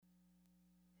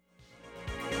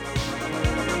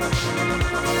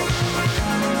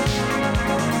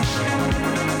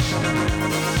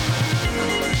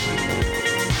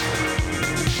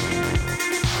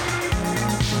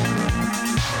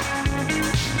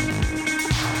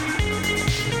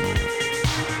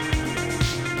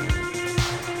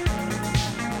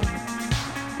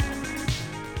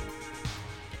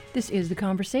This is The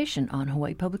Conversation on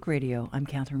Hawaii Public Radio. I'm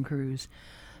Catherine Cruz.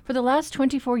 For the last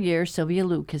 24 years, Sylvia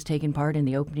Luke has taken part in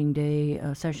the opening day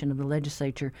session of the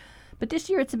legislature. But this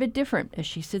year it's a bit different as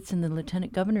she sits in the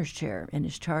Lieutenant Governor's chair and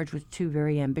is charged with two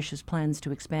very ambitious plans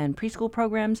to expand preschool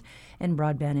programs and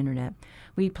broadband internet.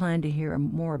 We plan to hear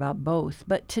more about both.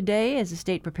 But today, as the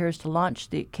state prepares to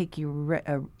launch the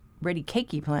Ready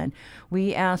Keiki plan,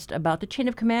 we asked about the chain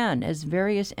of command as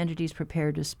various entities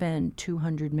prepare to spend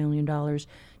 $200 million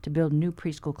to build new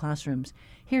preschool classrooms.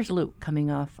 Here's Luke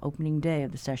coming off opening day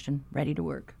of the session, ready to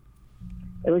work.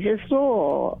 It was just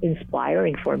so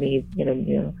inspiring for me,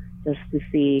 just to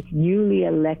see newly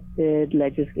elected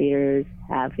legislators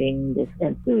having this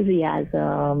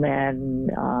enthusiasm and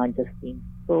just being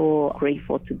so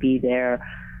grateful to be there.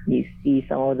 You see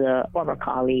some of the former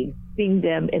colleagues, seeing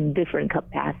them in different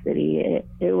capacity.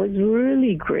 It was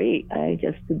really great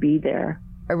just to be there.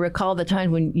 I recall the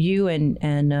time when you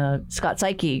and Scott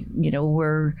Psyche,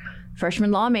 were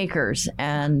freshman lawmakers,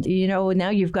 and now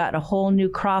you've got a whole new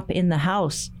crop in the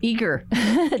House eager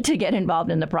to get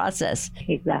involved in the process.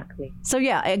 Exactly. So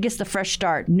yeah, I guess the fresh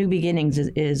start, new beginnings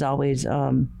is always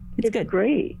it's good.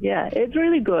 Great. Yeah, it's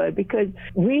really good because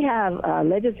we have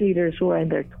legislators who are in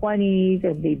their 20s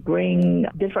and they bring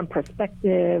different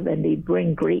perspective and they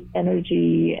bring great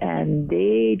energy, and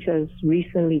they just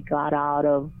recently got out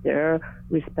of their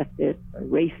respective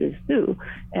races too.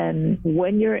 And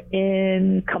when you're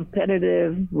in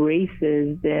competitive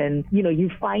races, then, you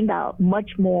find out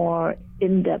much more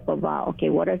in depth about, okay,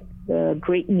 what are the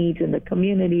great needs in the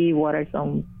community, what are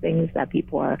some things that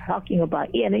people are talking about,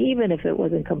 and even if it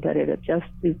wasn't competitive, just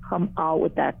to come out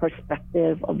with that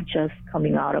perspective of just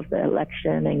coming out of the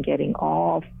election and getting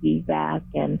all feedback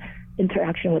and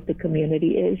interaction with the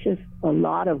community is just a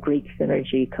lot of great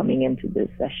synergy coming into this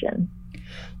session.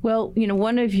 Well,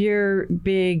 one of your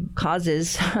big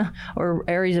causes or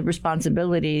areas of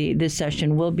responsibility this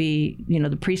session will be,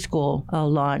 the preschool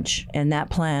launch and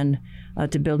that plan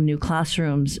to build new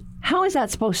classrooms. How is that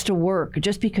supposed to work?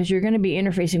 Just because you're going to be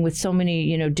interfacing with so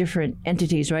many, different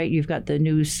entities, right? You've got the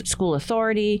new school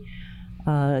authority.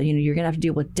 You're going to have to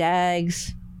deal with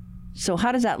DAGs. So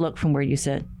how does that look from where you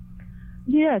sit?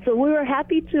 Yeah, so we were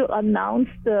happy to announce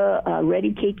the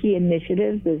Ready Keiki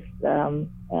initiative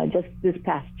just this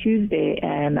past Tuesday,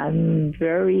 and I'm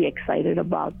very excited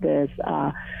about this.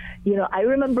 I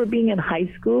remember being in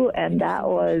high school, and that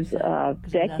was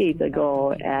decades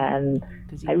ago, and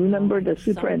I remember the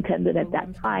superintendent at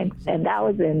that time, and that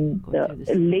was in the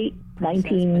late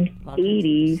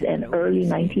 1980s and early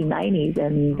 1990s,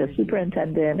 and the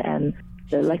superintendent and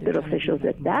the elected officials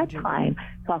at that time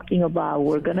talking about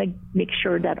we're going to make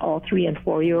sure that all 3 and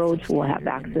 4-year-olds will have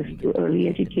access to early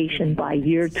education by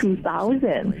year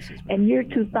 2000. And year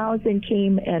 2000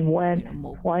 came and went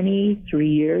 23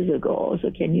 years ago.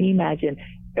 So can you imagine?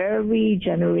 Every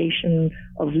generation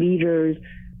of leaders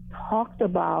talked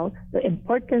about the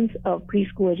importance of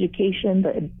preschool education,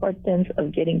 the importance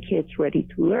of getting kids ready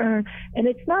to learn. And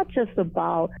it's not just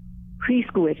about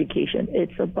preschool education.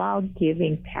 It's about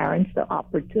giving parents the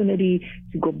opportunity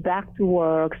to go back to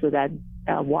work so that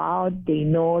while they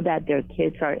know that their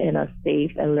kids are in a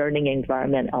safe and learning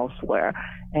environment elsewhere.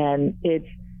 And it's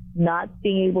not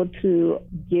being able to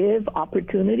give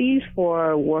opportunities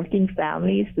for working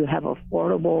families to have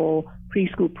affordable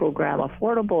preschool program,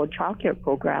 affordable childcare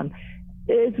program.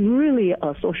 It's really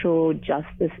a social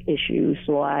justice issue.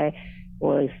 So I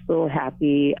was so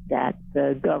happy that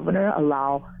the governor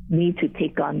allowed me to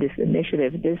take on this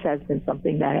initiative. This has been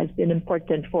something that has been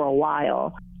important for a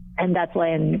while. And that's why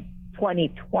in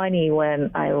 2020,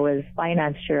 when I was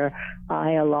finance chair,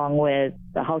 I, along with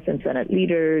the House and Senate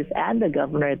leaders and the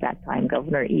governor at that time,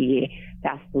 Governor Ige,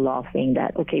 passed the law saying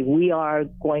that, okay, we are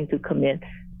going to commit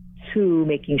to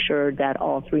making sure that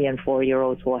all 3 and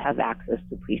 4-year-olds will have access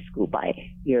to preschool by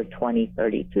year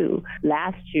 2032.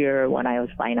 Last year, when I was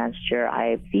finance chair,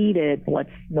 I seeded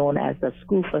what's known as the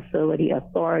School Facility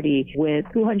Authority with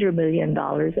 $200 million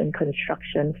in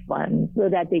construction funds so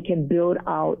that they can build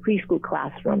out preschool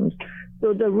classrooms.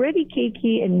 So the Ready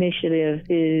Keiki initiative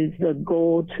is the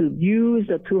goal to use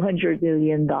the $200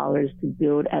 million to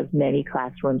build as many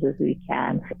classrooms as we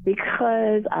can.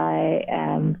 Because I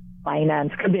am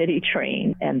finance committee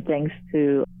trained, and thanks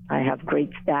to I have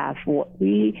great staff. What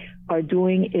we are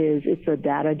doing is it's a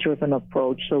data-driven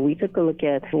approach. So we took a look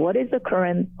at what is the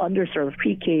current underserved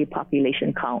pre-K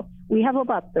population count. we have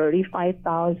about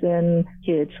 35,000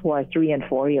 kids who are 3 and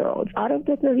 4-year-olds. Out of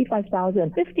the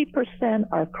 35,000, 50%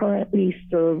 are currently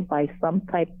served by some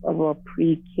type of a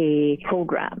pre-K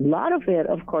program. A lot of it,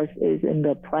 of course, is in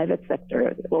the private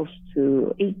sector, close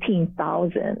to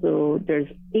 18,000. So there's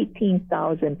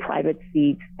 18,000 private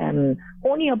seats and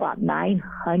only about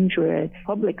 900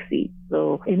 public seats.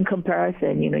 So in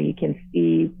comparison, you can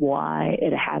see why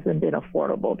it hasn't been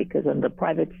affordable, because on the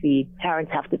private seat,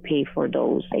 parents have to pay for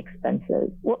those expenses.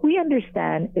 What we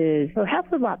understand is perhaps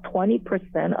about 20%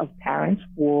 of parents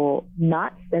will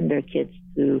not send their kids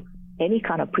to any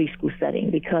kind of preschool setting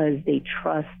because they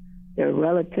trust their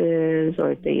relatives,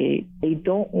 or they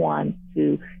don't want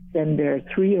to send their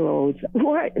 3-year-olds, who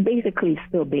are basically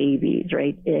still babies,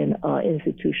 right, in an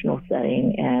institutional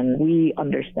setting. And we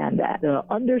understand that. The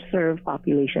underserved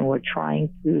population we're trying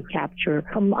to capture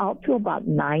come out to about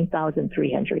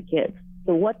 9,300 kids.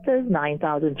 So what does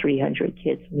 9,300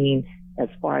 kids mean as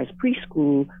far as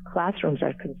preschool classrooms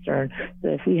are concerned? So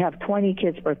if we have 20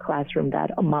 kids per classroom,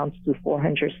 that amounts to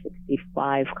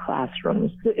 465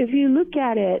 classrooms. So if you look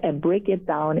at it and break it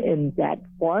down in that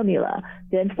formula,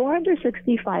 then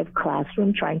 465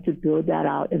 classrooms, trying to build that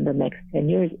out in the next 10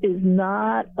 years is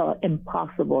not an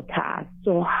impossible task.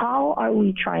 So how are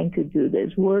we trying to do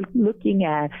this? We're looking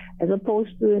at, as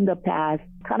opposed to in the past,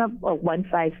 kind of a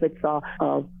one-size-fits-all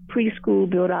of preschool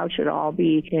build out should all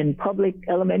be in public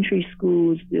elementary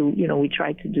schools. We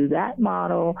tried to do that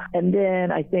model. And then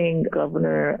I think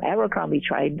Governor Abercrombie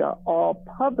tried the all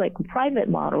public private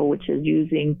model, which is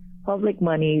using public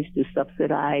monies to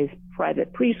subsidize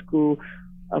private preschool.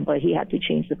 But he had to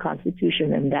change the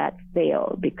Constitution, and that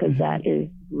failed because that is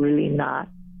really not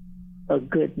a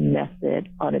good method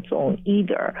on its own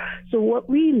either. So what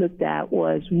we looked at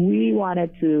was we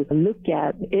wanted to look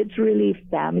at, it's really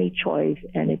family choice,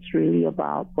 and it's really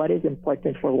about what is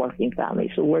important for working families.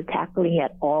 So we're tackling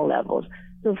at all levels.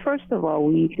 So first of all,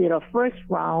 we did a first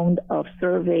round of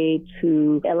survey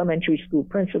to elementary school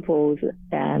principals,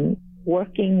 and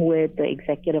working with the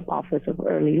Executive Office of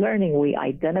Early Learning, we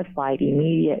identified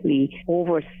immediately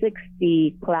over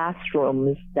 60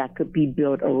 classrooms that could be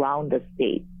built around the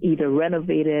state, either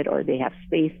renovated or they have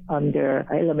space under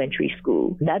elementary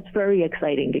school. That's very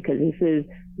exciting because this is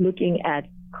looking at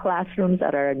classrooms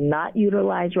that are not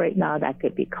utilized right now that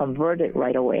could be converted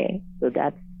right away. So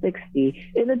that's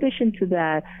 60. In addition to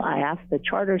that, I asked the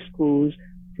charter schools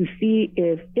to see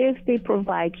if they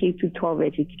provide K-12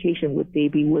 education, would they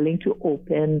be willing to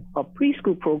open a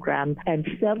preschool program? And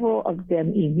several of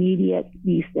them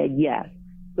immediately said yes.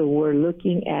 So we're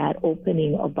looking at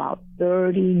opening about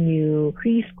 30 new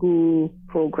preschool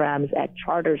programs at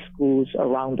charter schools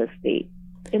around the state.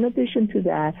 In addition to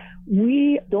that,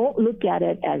 we don't look at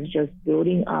it as just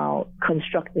building out,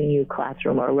 constructing new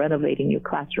classroom or renovating new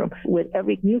classroom. With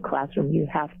every new classroom, you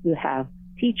have to have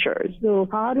teachers. So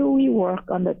how do we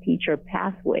work on the teacher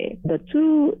pathway? The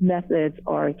two methods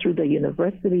are through the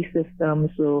university system.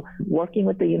 So working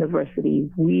with the university,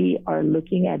 we are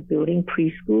looking at building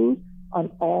preschools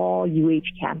on all UH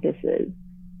campuses.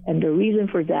 And the reason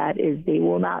for that is they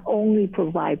will not only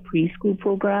provide preschool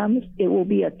programs, it will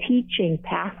be a teaching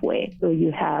pathway. So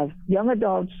you have young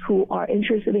adults who are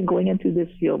interested in going into this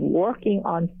field, working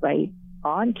on site,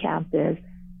 on campus,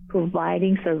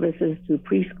 providing services to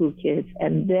preschool kids,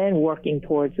 and then working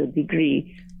towards a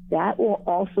degree. That will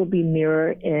also be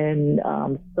mirrored in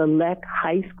select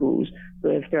high schools. So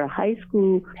if there are high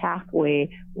school pathway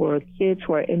where kids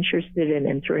who are interested in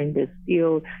entering this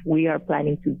field, we are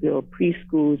planning to build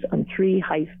preschools on 3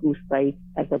 high school sites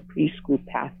as a preschool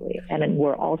pathway. And then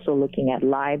we're also looking at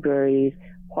libraries,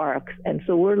 parks. And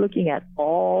so we're looking at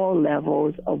all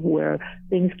levels of where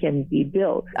things can be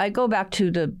built. I go back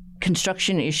to the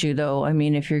construction issue, though. I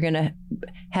mean, if you're going to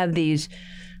have these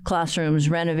classrooms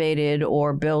renovated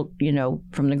or built,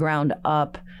 from the ground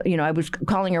up, I was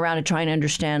calling around to try and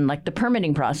understand, like, the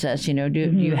permitting process. Do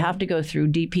you have to go through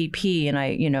DPP? And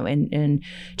and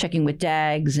checking with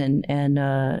DAGs and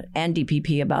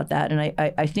DPP about that. And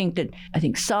I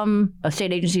think some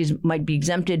state agencies might be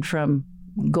exempted from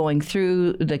going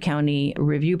through the county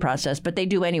review process, but they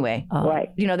do anyway.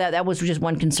 Right. That was just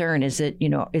one concern, is that,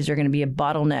 is there going to be a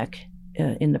bottleneck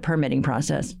in the permitting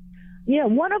process? Yeah,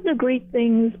 one of the great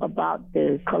things about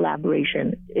this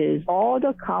collaboration is all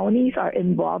the counties are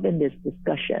involved in this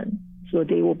discussion. So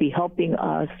they will be helping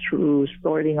us through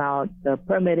sorting out the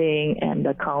permitting and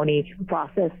the county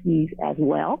processes as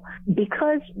well.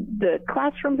 Because the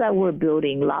classrooms that we're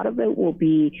building, a lot of it will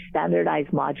be standardized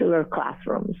modular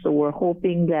classrooms. So we're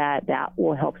hoping that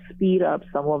will help speed up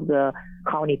some of the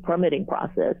county permitting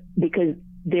process. Because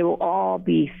they will all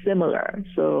be similar.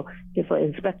 So if an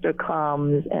inspector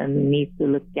comes and needs to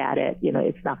look at it,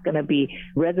 it's not going to be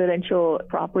residential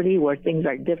property where things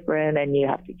are different and you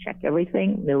have to check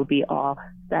everything. It will be all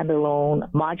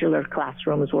standalone modular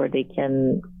classrooms where they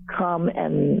can come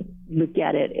and look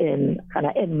at it in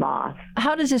mass.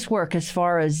 How does this work as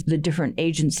far as the different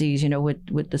agencies,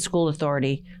 with the school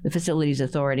authority, the facilities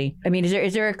authority? I mean,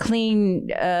 is there a clean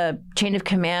chain of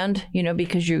command,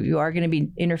 because you are going to be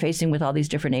interfacing with all these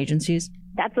different agencies?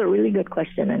 That's a really good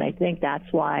question. And I think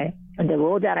that's why the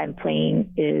role that I'm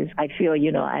playing is, I feel,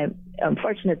 I'm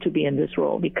fortunate to be in this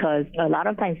role because a lot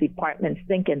of times departments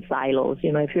think in silos.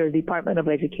 If you're a Department of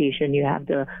Education, you have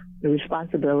the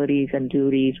responsibilities and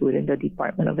duties within the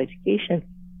Department of Education.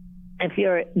 If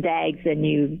you're DAGS, then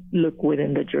you look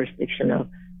within the jurisdiction of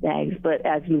DAGS. But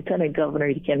as Lieutenant Governor,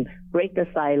 you can break the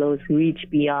silos, reach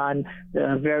beyond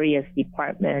the various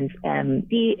departments, and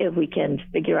see if we can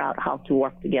figure out how to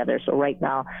work together. So right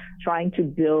now, trying to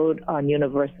build on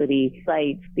university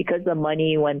sites, because the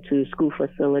money went to School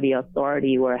Facility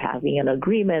Authority, we're having an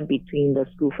agreement between the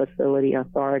School Facility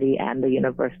Authority and the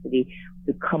university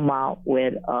to come out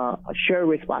with a shared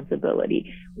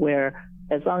responsibility where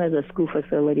as long as the School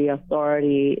Facility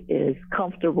Authority is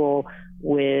comfortable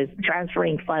with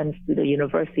transferring funds to the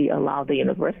university, allow the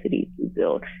university to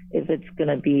build. If it's going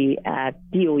to be at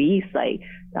DOE site,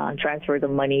 transfer the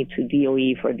money to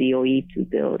DOE for DOE to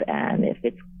build. And if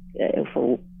it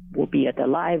will be at the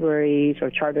libraries or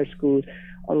charter schools,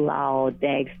 allow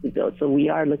DAGs to build. So we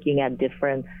are looking at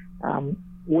different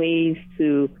ways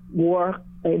to work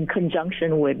in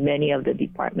conjunction with many of the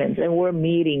departments. And we're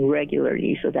meeting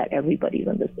regularly so that everybody's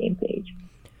on the same page.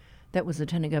 That was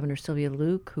Lieutenant Governor Sylvia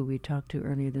Luke, who we talked to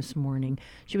earlier this morning.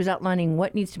 She was outlining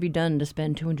what needs to be done to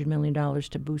spend $200 million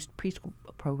to boost preschool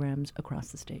programs across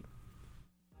the state.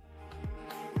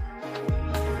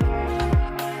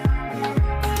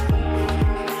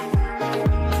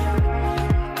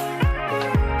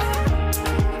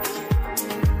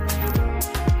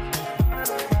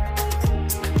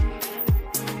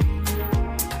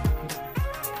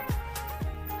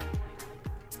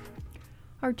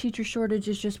 Our teacher shortage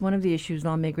is just one of the issues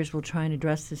lawmakers will try and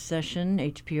address this session.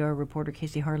 HPR reporter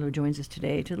Casey Harlow joins us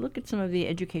today to look at some of the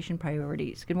education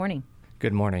priorities. Good morning.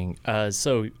 Good morning.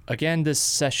 So again, this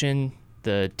session,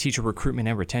 the teacher recruitment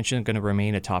and retention is going to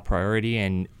remain a top priority.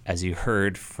 And as you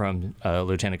heard from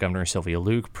Lieutenant Governor Sylvia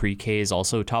Luke, pre-K is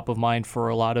also top of mind for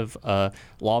a lot of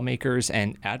lawmakers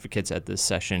and advocates at this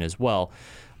session as well.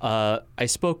 I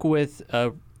spoke with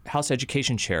House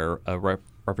Education Chair,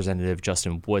 Representative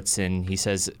Justin Woodson. He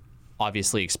says,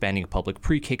 obviously, expanding public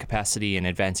pre-K capacity and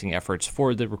advancing efforts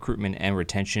for the recruitment and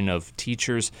retention of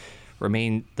teachers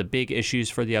remain the big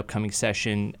issues for the upcoming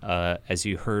session. As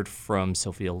you heard from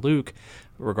Sylvia Luke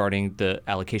regarding the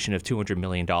allocation of $200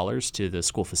 million to the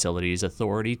School Facilities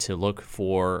Authority to look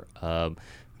for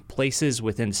places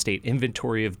within the state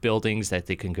inventory of buildings that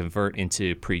they can convert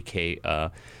into pre-K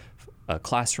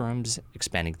classrooms,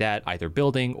 expanding that, either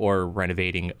building or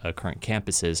renovating current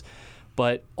campuses.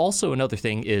 But also another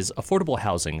thing is affordable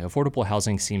housing. Affordable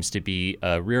housing seems to be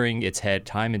rearing its head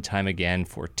time and time again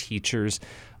for teachers.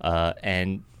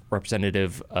 And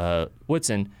Representative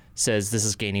Woodson says this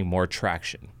is gaining more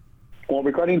traction. Well,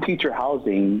 regarding teacher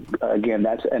housing, again,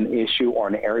 that's an issue or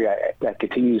an area that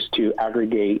continues to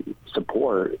aggregate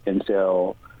support. And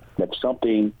so that's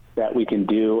something that we can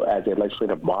do as a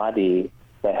legislative body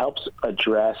that helps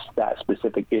address that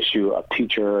specific issue of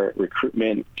teacher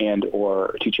recruitment and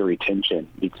or teacher retention,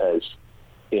 because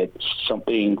it's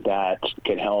something that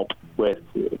can help with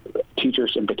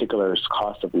teachers in particular's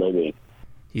cost of living.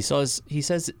 He says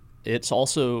it's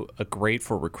also great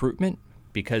for recruitment,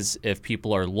 because if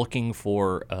people are looking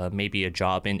for maybe a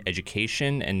job in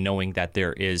education and knowing that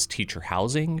there is teacher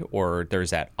housing or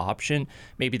there's that option,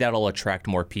 maybe that'll attract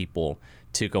more people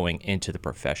to going into the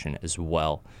profession as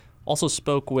well. Also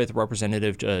spoke with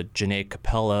Representative Janae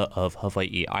Capella of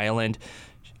Hawaii Island,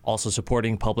 also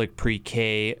supporting public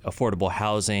pre-K, affordable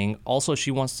housing. Also, she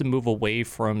wants to move away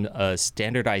from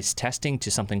standardized testing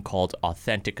to something called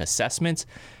authentic assessments.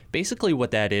 Basically what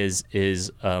that is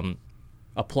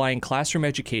applying classroom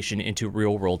education into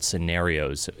real-world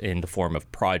scenarios in the form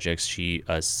of projects. She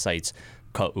cites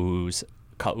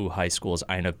Ka'u High School's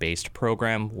Aina-based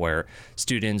program, where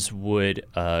students would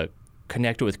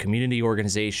connect with community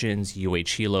organizations,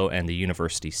 UH-Hilo, and the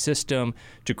university system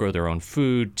to grow their own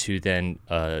food, to then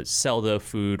sell the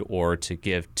food or to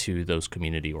give to those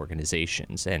community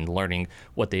organizations, and learning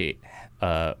what they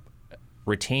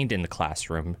retained in the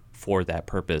classroom for that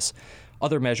purpose.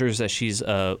 Other measures that she's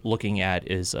looking at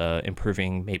is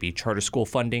improving maybe charter school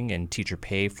funding and teacher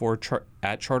pay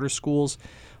at charter schools,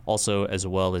 also as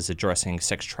well as addressing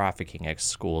sex trafficking at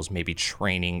schools, maybe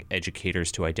training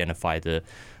educators to identify the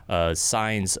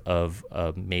signs of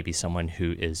maybe someone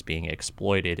who is being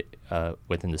exploited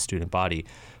within the student body.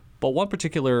 But one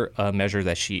particular measure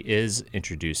that she is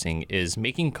introducing is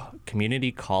making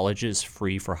community colleges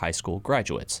free for high school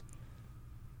graduates.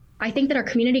 I think that our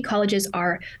community colleges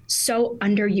are so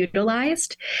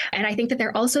underutilized. And I think that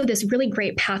they're also this really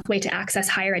great pathway to access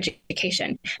higher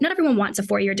education. Not everyone wants a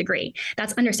 4-year degree.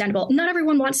 That's understandable. Not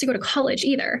everyone wants to go to college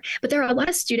either. But there are a lot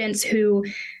of students who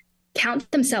count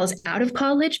themselves out of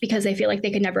college because they feel like they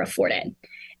could never afford it.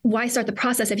 Why start the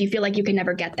process if you feel like you can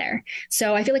never get there?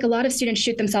 So I feel like a lot of students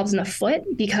shoot themselves in the foot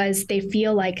because they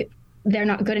feel like they're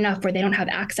not good enough or they don't have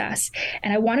access.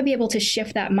 And I want to be able to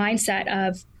shift that mindset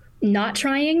of not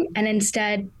trying and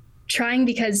instead trying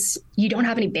because you don't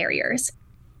have any barriers.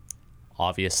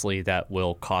 Obviously, that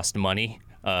will cost money.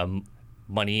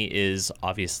 Money is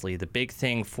obviously the big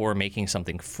thing for making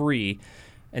something free.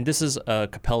 And this is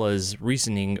Capella's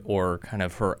reasoning or kind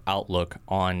of her outlook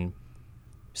on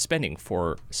spending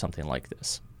for something like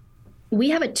this. We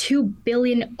have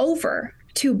over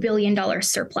 $2 billion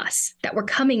surplus that we're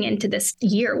coming into this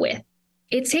year with.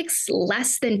 It takes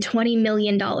less than $20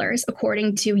 million,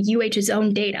 according to UH's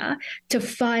own data, to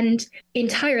fund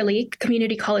entirely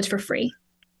community college for free.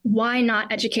 Why not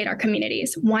educate our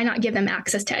communities? Why not give them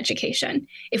access to education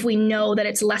if we know that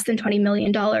it's less than $20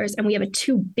 million and we have a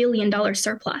 $2 billion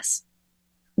surplus?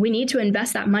 We need to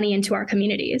invest that money into our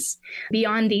communities.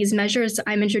 Beyond these measures,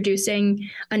 I'm introducing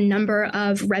a number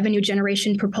of revenue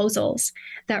generation proposals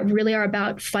that really are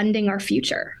about funding our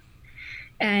future.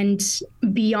 And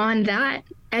beyond that,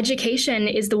 education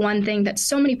is the one thing that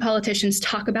so many politicians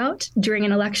talk about during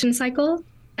an election cycle.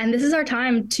 And this is our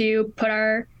time to put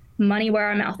our money where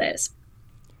our mouth is.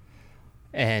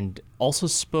 And also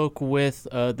spoke with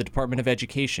the Department of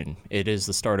Education. It is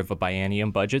the start of a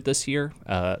biennium budget this year.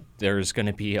 There's going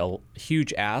to be a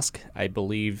huge ask. I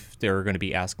believe they're going to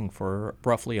be asking for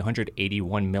roughly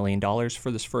 $181 million for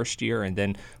this first year and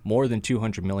then more than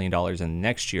 $200 million in the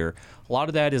next year. A lot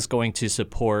of that is going to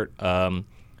support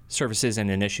services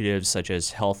and initiatives such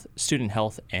as student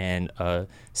health and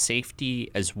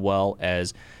safety, as well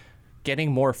as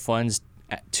getting more funds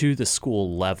to the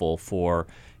school level for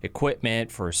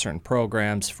equipment, for certain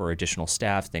programs, for additional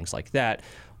staff, things like that.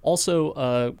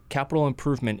 Also, capital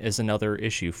improvement is another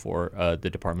issue for the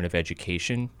Department of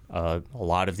Education. A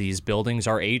lot of these buildings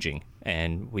are aging,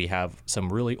 and we have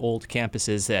some really old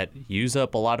campuses that use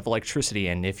up a lot of electricity.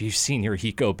 And if you've seen your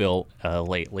HECO bill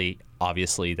lately,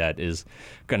 obviously that is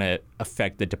going to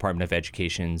affect the Department of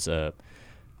Education's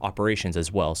operations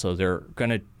as well. So they're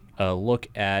going to look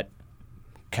at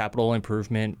capital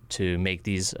improvement to make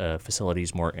these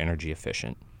facilities more energy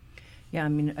efficient. Yeah, I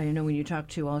mean, I know when you talk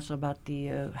to also about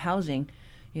the housing,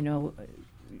 you know,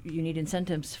 you need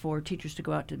incentives for teachers to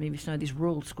go out to maybe some of these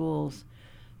rural schools,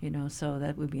 you know, so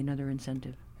that would be another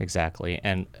incentive. Exactly.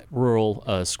 And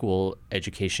rural school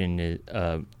education,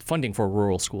 funding for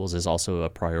rural schools is also a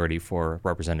priority for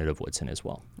Representative Woodson as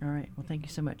well. All right. Well, thank you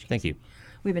so much, Casey. Thank you.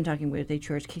 We've been talking with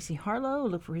HR's Casey Harlow.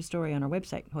 Look for his story on our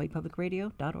website,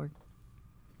 hawaiipublicradio.org.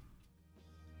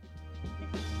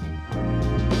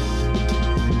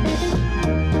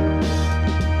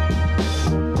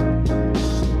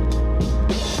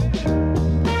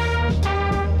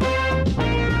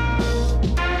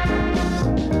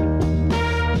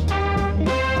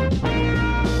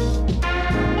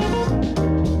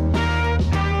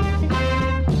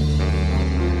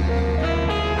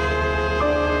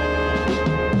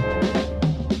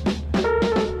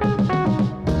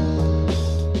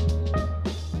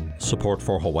 Support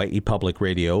for Hawaii Public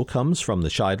Radio comes from the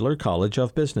Scheidler College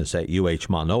of Business at UH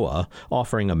Manoa,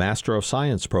 offering a Master of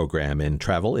Science program in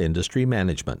Travel Industry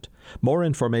Management. More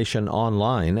information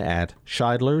online at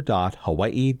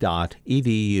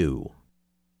scheidler.hawaii.edu.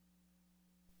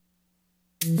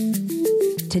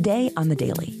 Today on The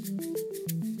Daily,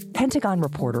 Pentagon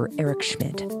reporter Eric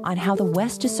Schmidt on how the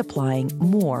West is supplying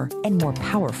more and more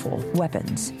powerful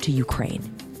weapons to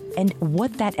Ukraine, and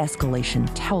what that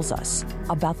escalation tells us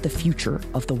about the future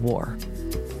of the war.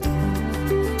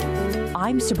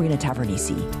 I'm Sabrina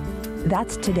Tavernisi.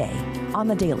 That's today on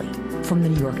The Daily from The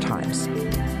New York Times.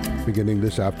 Beginning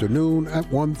this afternoon at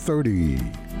 1:30.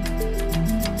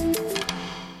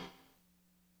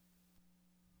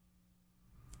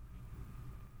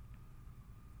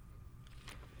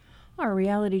 Our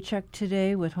reality check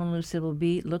today with Honolulu Civil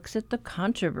Beat looks at the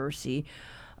controversy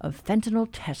of fentanyl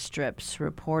test strips.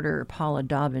 Reporter Paula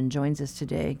Dobbin joins us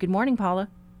today. Good morning, Paula.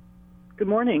 Good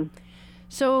morning.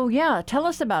 So, yeah, tell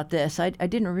us about this. I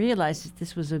didn't realize that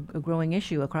this was a growing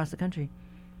issue across the country.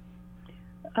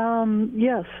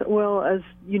 Yes. Well, as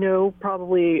you know,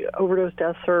 probably overdose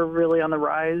deaths are really on the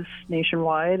rise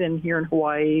nationwide, and here in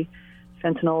Hawaii,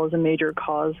 fentanyl is a major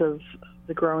cause of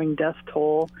the growing death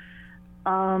toll.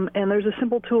 And there's a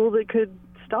simple tool that could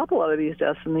stop a lot of these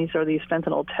deaths, and these are these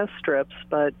fentanyl test strips.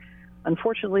 But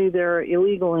unfortunately, they're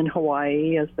illegal in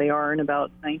Hawaii, as they are in about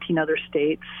 19 other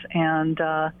states. And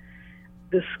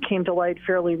this came to light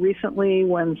fairly recently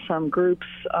when some groups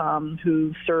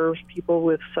who serve people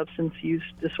with substance use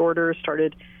disorders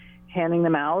started handing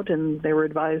them out, and they were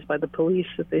advised by the police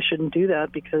that they shouldn't do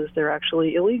that because they're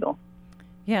actually illegal.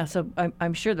 Yeah, so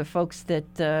I'm sure the folks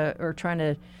that are trying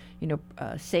to,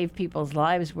 save people's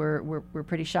lives were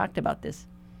pretty shocked about this.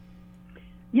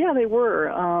 Yeah, they were.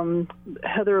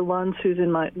 Heather Lusk, who's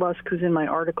in my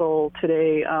article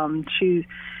today, she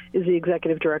is the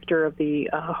executive director of the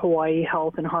Hawaii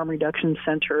Health and Harm Reduction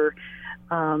Center.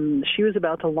 She was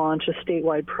about to launch a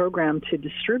statewide program to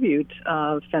distribute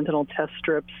fentanyl test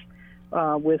strips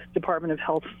with Department of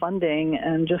Health funding,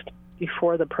 and just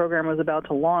before the program was about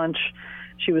to launch,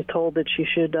 she was told that she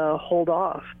should hold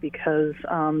off because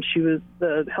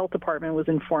the health department was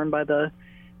informed by the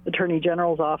Attorney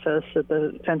General's office that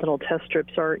the fentanyl test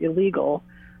strips are illegal.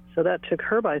 So that took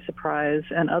her by surprise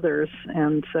and others,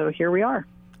 and so here we are.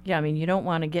 Yeah, I mean, you don't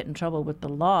want to get in trouble with the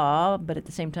law, but at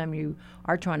the same time you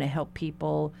are trying to help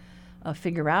people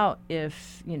figure out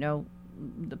if,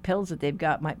 the pills that they've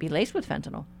got might be laced with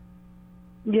fentanyl.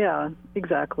 Yeah,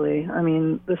 exactly. I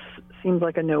mean, this seems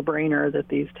like a no-brainer that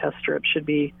these test strips should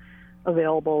be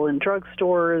available in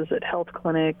drugstores, at health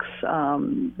clinics,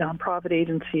 nonprofit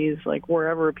agencies, like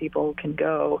wherever people can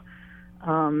go.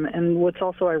 And what's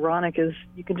also ironic is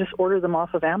you can just order them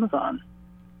off of Amazon.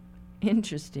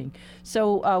 Interesting.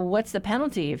 So what's the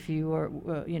penalty if you are,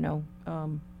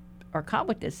 are caught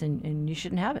with this and you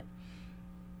shouldn't have it?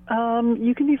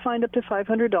 You can be fined up to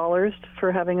 $500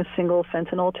 for having a single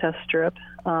fentanyl test strip.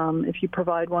 If you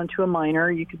provide one to a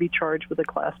minor, you could be charged with a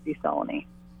Class B felony.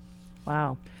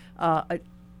 Wow.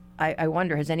 I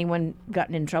wonder, has anyone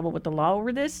gotten in trouble with the law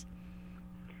over this?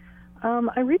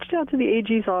 I reached out to the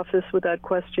AG's office with that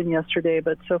question yesterday,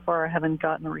 but so far I haven't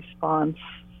gotten a response,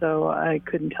 so I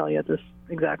couldn't tell you at this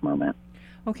exact moment.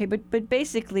 Okay, but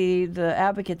basically the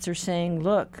advocates are saying,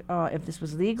 look, if this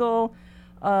was legal,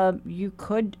 you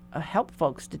could help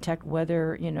folks detect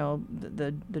whether,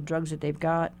 the drugs that they've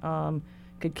got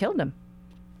could kill them.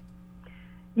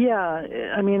 Yeah,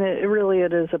 I mean,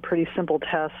 it is a pretty simple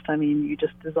test. I mean, you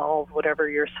just dissolve whatever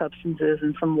your substance is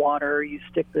in some water, you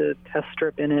stick the test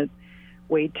strip in it,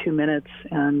 wait 2 minutes,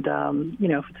 and,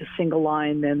 if it's a single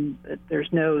line, then there's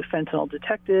no fentanyl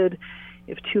detected.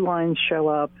 If 2 lines show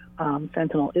up,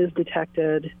 fentanyl is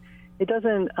detected. It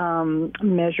doesn't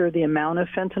measure the amount of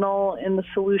fentanyl in the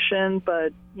solution,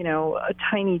 but, a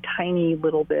tiny, tiny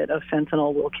little bit of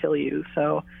fentanyl will kill you.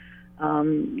 So,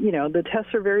 the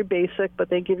tests are very basic, but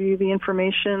they give you the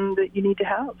information that you need to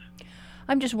have.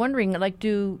 I'm just wondering,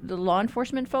 do the law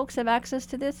enforcement folks have access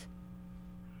to this?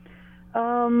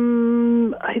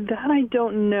 I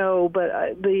don't know,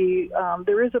 but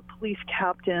there is a police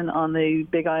captain on the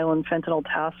Big Island Fentanyl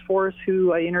Task Force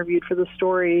who I interviewed for the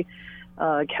story,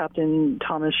 Captain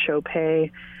Thomas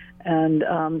Chopay,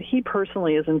 and he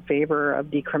personally is in favor of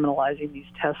decriminalizing these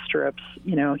test strips.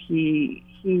 He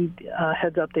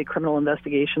heads up the criminal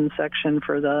investigation section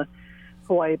for the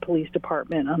Hawaii Police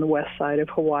Department on the west side of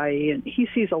Hawaii, and he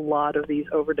sees a lot of these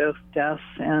overdose deaths,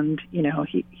 and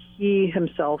he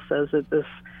himself says that this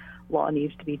law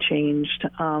needs to be changed.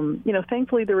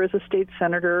 Thankfully there is a state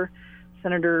senator,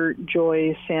 Senator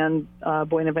Joy San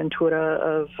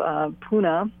Buenaventura of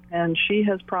Puna, and she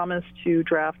has promised to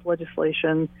draft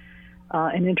legislation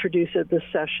and introduce it this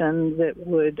session that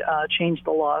would change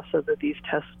the law so that these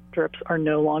test strips are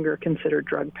no longer considered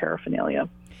drug paraphernalia.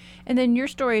 And then your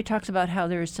story talks about how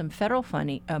there is some federal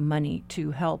money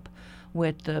to help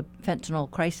with the fentanyl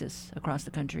crisis across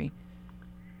the country.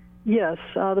 Yes,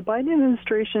 the Biden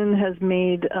administration has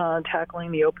made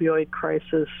tackling the opioid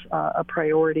crisis a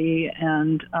priority,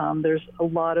 and there's a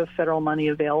lot of federal money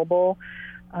available.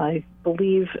 I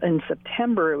believe in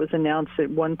September it was announced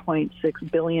that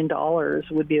 $1.6 billion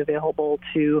would be available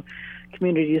to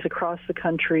communities across the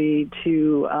country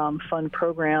to fund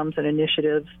programs and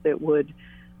initiatives that would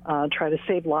try to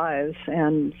save lives,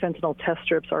 and fentanyl test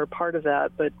strips are a part of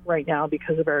that. But right now,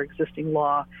 because of our existing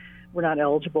law, we're not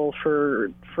eligible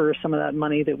for some of that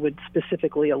money that would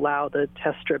specifically allow the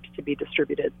test strips to be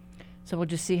distributed. So we'll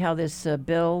just see how this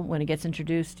bill, when it gets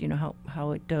introduced,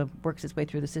 how it works its way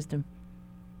through the system.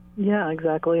 Yeah,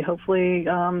 exactly. Hopefully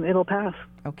it'll pass.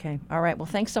 Okay. All right. Well,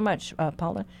 thanks so much,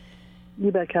 Paula.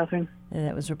 You bet, Catherine.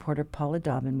 That was reporter Paula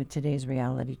Dobbin with today's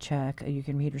Reality Check. You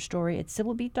can read her story at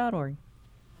civilbeat.org.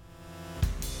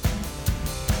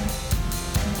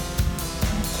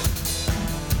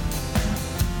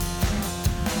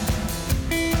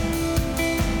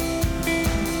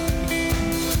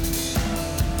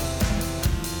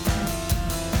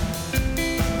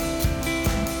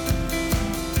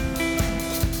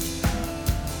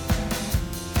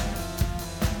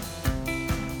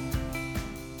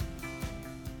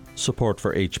 Support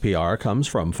for HPR comes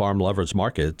from Farm Lovers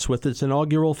Markets with its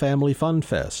inaugural Family Fun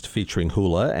Fest featuring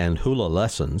hula and hula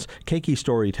lessons, keiki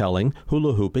storytelling,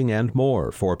 hula hooping, and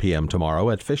more. 4 p.m. tomorrow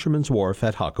at Fisherman's Wharf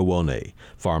at Hakauone.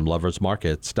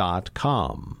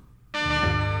 FarmLoversMarkets.com.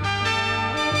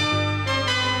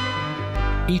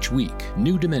 Each week,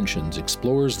 New Dimensions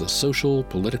explores the social,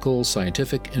 political,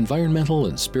 scientific, environmental,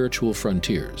 and spiritual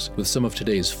frontiers with some of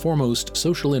today's foremost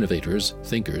social innovators,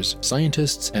 thinkers,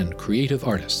 scientists, and creative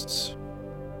artists.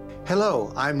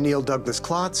 Hello, I'm Neil Douglas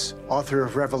Klotz, author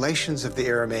of Revelations of the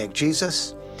Aramaic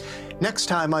Jesus. Next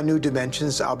time on New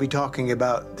Dimensions, I'll be talking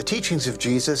about the teachings of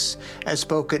Jesus as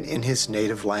spoken in his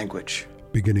native language.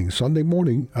 Beginning Sunday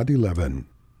morning at 11.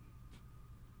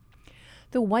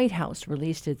 The White House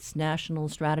released its national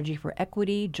strategy for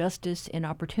equity, justice, and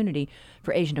opportunity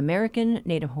for Asian American,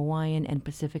 Native Hawaiian, and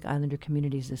Pacific Islander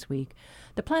communities this week.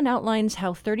 The plan outlines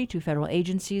how 32 federal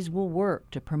agencies will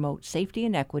work to promote safety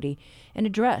and equity and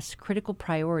address critical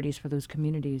priorities for those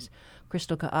communities.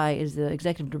 Crystal Ka'ai is the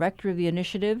executive director of the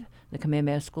initiative. The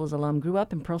Kamehameha Schools alum grew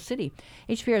up in Pearl City.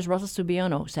 HPR's Russell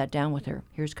Subiono sat down with her.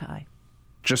 Here's Ka'ai.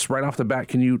 Just right off the bat,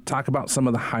 can you talk about some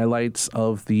of the highlights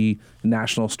of the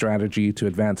national strategy to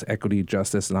advance equity,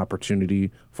 justice, and opportunity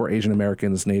for Asian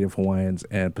Americans, Native Hawaiians,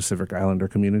 and Pacific Islander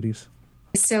communities?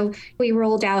 So we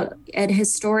rolled out an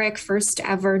historic first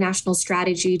ever national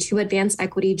strategy to advance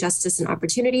equity, justice, and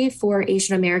opportunity for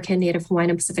Asian American, Native Hawaiian,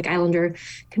 and Pacific Islander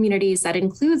communities that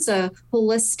includes a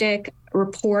holistic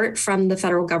report from the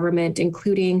federal government,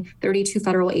 including 32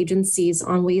 federal agencies,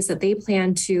 on ways that they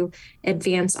plan to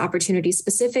advance opportunities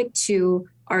specific to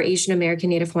our Asian American,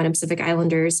 Native Hawaiian, and Pacific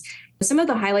Islanders. Some of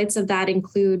the highlights of that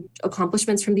include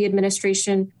accomplishments from the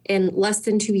administration. In less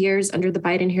than 2 years under the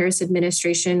Biden-Harris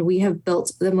administration, we have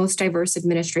built the most diverse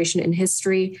administration in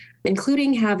history,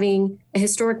 including having a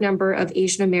historic number of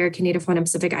Asian American, Native Hawaiian, and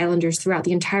Pacific Islanders throughout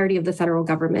the entirety of the federal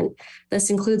government.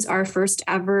 This includes our first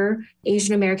ever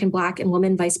Asian American, Black, and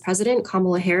woman vice president,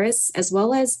 Kamala Harris, as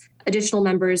well as additional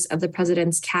members of the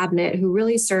president's cabinet who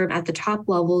really serve at the top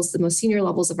levels, the most senior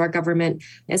levels of our government,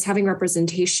 as having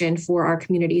representation for our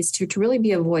communities to really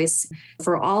be a voice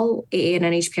for all AA and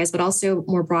NHPIs, but also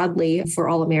more broadly for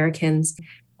all Americans.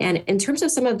 And in terms of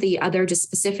some of the other just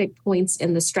specific points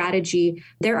in the strategy,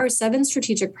 there are 7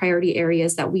 strategic priority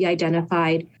areas that we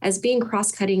identified as being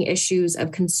cross-cutting issues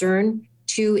of concern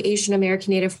to Asian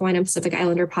American, Native Hawaiian, and Pacific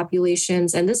Islander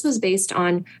populations. And this was based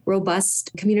on robust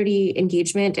community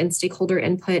engagement and stakeholder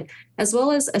input, as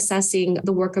well as assessing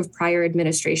the work of prior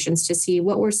administrations to see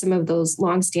what were some of those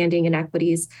longstanding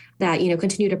inequities that,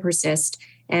 continue to persist.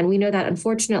 And we know that,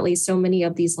 unfortunately, so many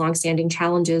of these longstanding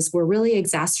challenges were really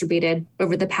exacerbated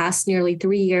over the past nearly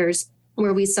 3 years,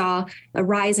 where we saw a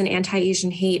rise in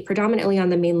anti-Asian hate, predominantly on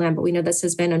the mainland. But we know this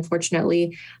has been,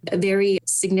 unfortunately, very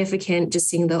significant, just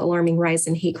seeing the alarming rise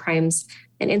in hate crimes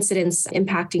and incidents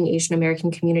impacting Asian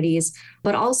American communities,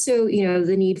 but also,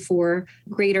 the need for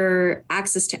greater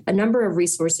access to a number of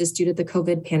resources due to the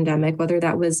COVID pandemic, whether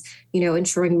that was,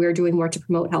 ensuring we're doing more to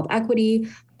promote health equity,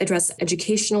 address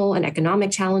educational and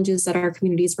economic challenges that our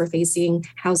communities were facing,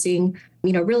 housing,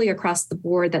 really across the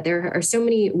board, that there are so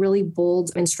many really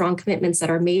bold and strong commitments that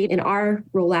are made in our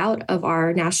rollout of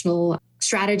our national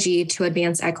strategy to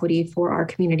advance equity for our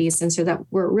communities. And so that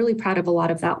we're really proud of a lot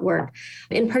of that work.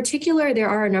 In particular, there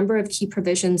are a number of key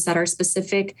provisions that are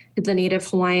specific to the Native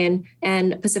Hawaiian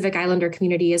and Pacific Islander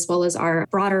community, as well as our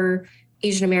broader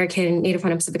Asian American, Native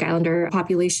Hawaiian, and Pacific Islander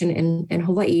population in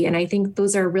Hawaii. And I think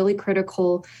those are really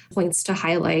critical points to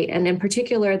highlight. And in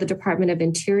particular, the Department of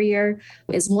Interior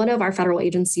is one of our federal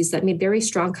agencies that made very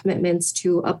strong commitments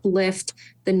to uplift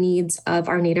the needs of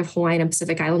our Native Hawaiian and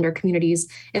Pacific Islander communities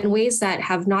in ways that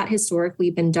have not historically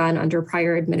been done under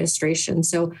prior administration.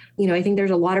 So, I think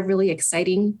there's a lot of really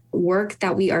exciting work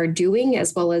that we are doing,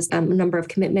 as well as a number of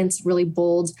commitments, really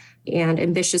bold and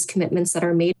ambitious commitments that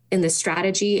are made in this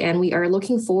strategy. And we are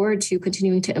looking forward to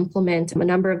continuing to implement a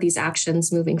number of these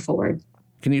actions moving forward.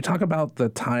 Can you talk about the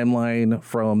timeline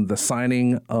from the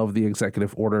signing of the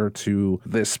executive order to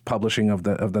this publishing of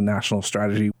the national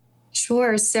strategy?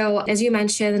 Sure. So as you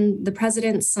mentioned, the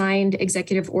president signed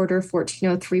Executive Order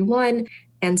 14031.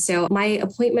 And so my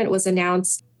appointment was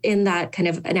announced in that kind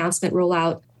of announcement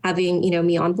rollout, having,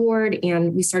 me on board,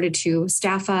 and we started to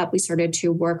staff up. We started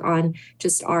to work on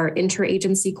just our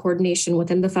interagency coordination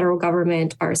within the federal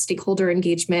government, our stakeholder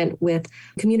engagement with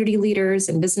community leaders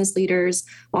and business leaders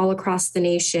all across the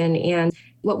nation. And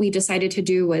what we decided to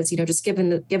do was, just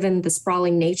given the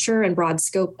sprawling nature and broad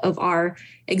scope of our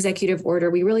executive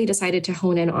order, we really decided to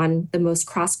hone in on the most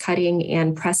cross-cutting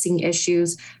and pressing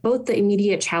issues, both the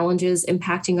immediate challenges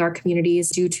impacting our communities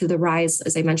due to the rise,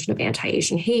 as I mentioned, of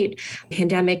anti-Asian hate,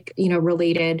 pandemic,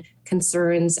 related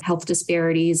concerns, health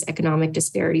disparities, economic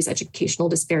disparities, educational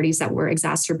disparities that were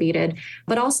exacerbated,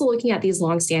 but also looking at these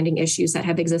longstanding issues that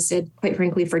have existed, quite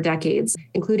frankly, for decades,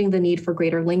 including the need for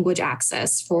greater language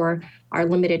access for our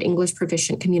limited English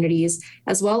proficient communities,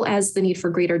 as well as the need for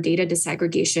greater data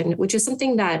disaggregation, which is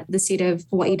something that the state of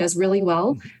Hawaii does really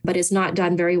well, but is not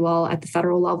done very well at the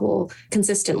federal level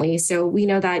consistently. So we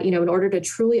know that, in order to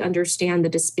truly understand the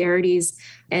disparities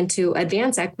and to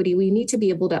advance equity, we need to be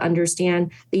able to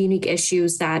understand the unique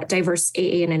issues that diverse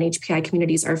AA and NHPI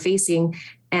communities are facing.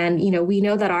 And, we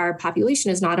know that our population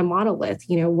is not a monolith.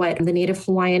 What the Native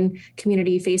Hawaiian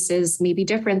community faces may be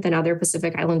different than other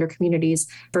Pacific Islander communities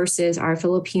versus our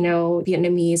Filipino,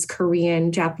 Vietnamese,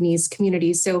 Korean, Japanese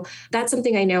communities. So that's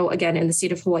something I know, again, in the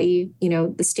state of Hawaii,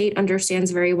 the state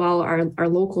understands very well, our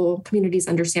local communities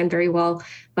understand very well,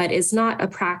 but it's not a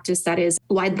practice that is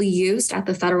widely used at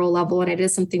the federal level. And it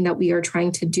is something that we are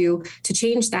trying to do to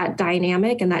change that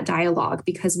dynamic and that dialogue,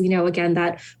 because we know, again,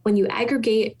 that when you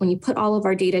aggregate, when you put all of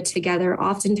our data together,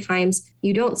 oftentimes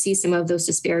you don't see some of those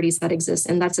disparities that exist.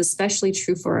 And that's especially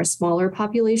true for our smaller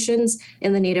populations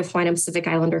in the Native Hawaiian and Pacific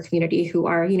Islander community, who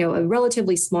are, a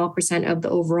relatively small percent of the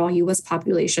overall U.S.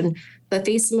 population, but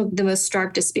face some of the most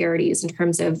stark disparities in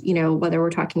terms of, whether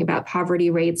we're talking about poverty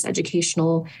rates,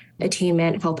 educational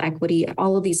attainment, health equity,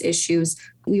 all of these issues.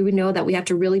 We would know that we have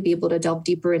to really be able to delve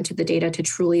deeper into the data to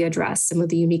truly address some of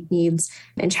the unique needs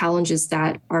and challenges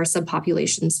that our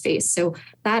subpopulations face. So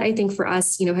that, I think, for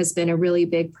us, has been a really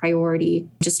big priority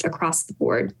just across the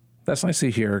board. That's nice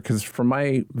to hear, because from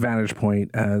my vantage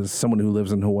point as someone who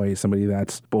lives in Hawaii, somebody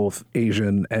that's both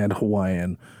Asian and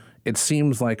Hawaiian, it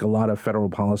seems like a lot of federal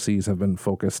policies have been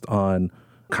focused on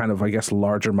kind of,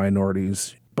 larger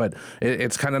minorities. But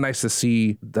it's kind of nice to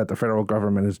see that the federal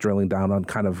government is drilling down on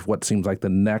kind of what seems like the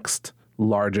next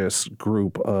largest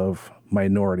group of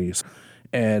minorities.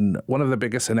 And one of the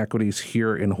biggest inequities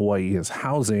here in Hawaii is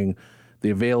housing. The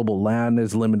available land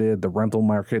is limited, the rental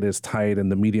market is tight,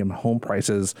 and the median home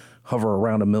prices hover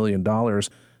around $1 million.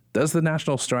 Does the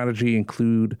national strategy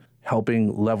include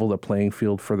helping level the playing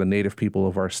field for the Native people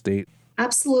of our state?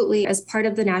 Absolutely. As part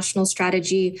of the national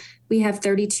strategy, we have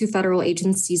 32 federal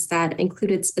agencies that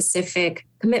included specific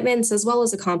commitments as well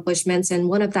as accomplishments. And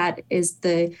one of that is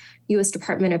the U.S.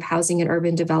 Department of Housing and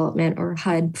Urban Development, or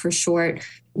HUD for short,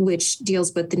 which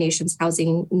deals with the nation's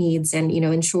housing needs and,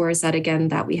 ensures that, again,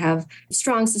 that we have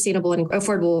strong, sustainable, and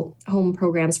affordable home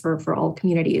programs for all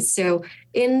communities. So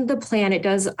in the plan, it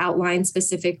does outline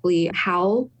specifically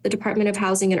how the Department of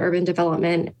Housing and Urban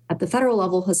Development at the federal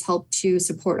level has helped to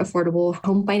support affordable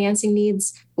home financing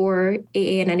needs for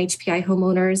AA and NHPI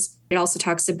homeowners. It also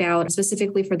talks about,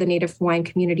 specifically for the Native Hawaiian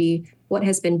community, what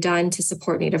has been done to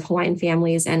support Native Hawaiian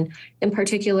families. And in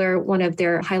particular, one of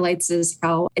their highlights is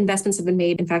how investments have been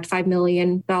made, in fact, $5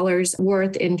 million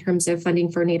worth in terms of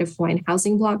funding for Native Hawaiian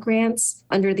housing block grants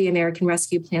under the American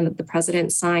Rescue Plan that the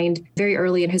president signed very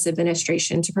early in his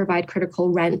administration to provide critical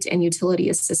rent and utility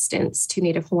assistance to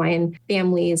Native Hawaiian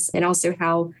families. And also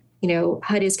how,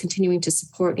 HUD is continuing to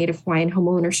support Native Hawaiian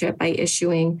homeownership by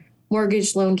issuing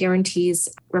mortgage loan guarantees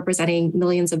representing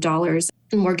millions of dollars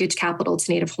in mortgage capital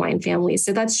to Native Hawaiian families.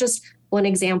 So that's just one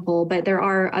example, but there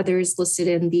are others listed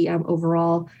in the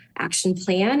overall action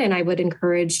plan. And I would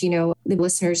encourage, the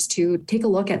listeners to take a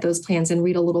look at those plans and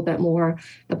read a little bit more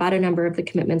about a number of the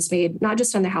commitments made, not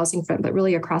just on the housing front, but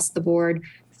really across the board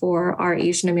for our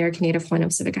Asian American, Native Hawaiian,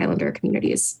 and Pacific Islander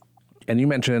communities. And you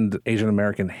mentioned Asian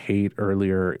American hate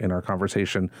earlier in our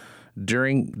conversation.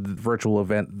 During the virtual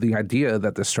event, the idea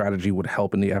that this strategy would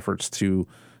help in the efforts to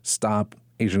stop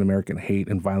Asian American hate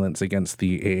and violence against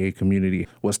the AA community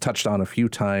was touched on a few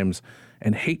times.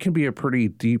 And hate can be a pretty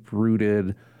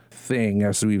deep-rooted thing,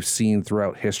 as we've seen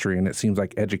throughout history. And it seems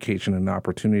like education and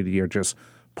opportunity are just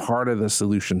part of the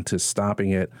solution to stopping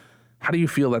it. How do you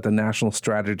feel that the national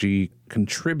strategy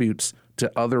contributes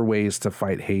to other ways to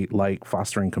fight hate, like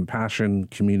fostering compassion,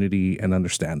 community, and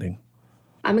understanding?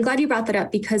 I'm glad you brought that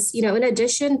up because, in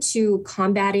addition to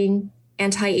combating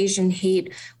anti-Asian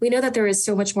hate, we know that there is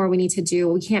so much more we need to do.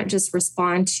 We can't just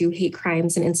respond to hate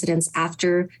crimes and incidents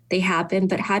after they happen,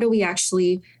 but how do we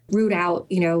actually root out,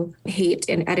 hate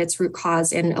and at its root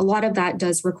cause? And a lot of that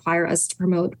does require us to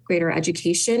promote greater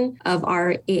education of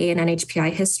our AA and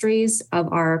NHPI histories, of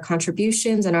our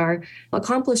contributions and our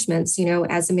accomplishments,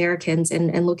 as Americans,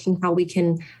 and looking how we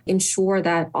can ensure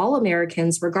that all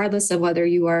Americans, regardless of whether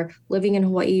you are living in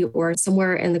Hawaii or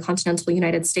somewhere in the continental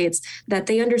United States, that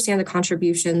they understand the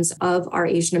contributions of our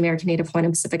Asian American, Native Hawaiian,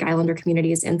 and Pacific Islander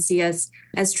communities and see us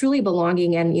as truly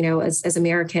belonging and, as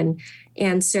American.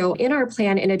 And so in our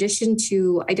plan, in addition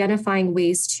to identifying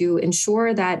ways to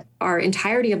ensure that our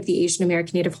entirety of the Asian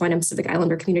American, Native Hawaiian, and Pacific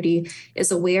Islander community is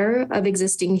aware of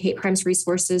existing hate crimes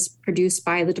resources produced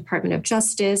by the Department of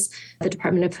Justice, the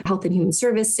Department of Health and Human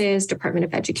Services, Department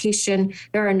of Education,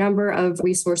 there are a number of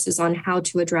resources on how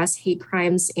to address hate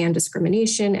crimes and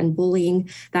discrimination and bullying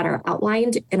that are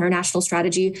outlined in our national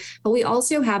strategy. But we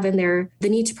also have in there the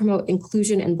need to promote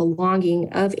inclusion and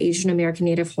belonging of Asian American,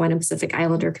 Native Hawaiian, and Pacific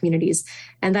Islander communities.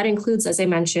 And that includes, as I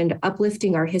mentioned,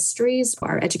 uplifting our histories,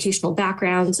 our educational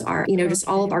backgrounds, our, just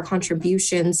all of our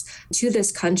contributions to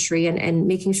this country and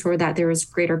making sure that there is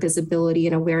greater visibility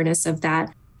and awareness of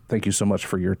that. Thank you so much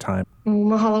for your time.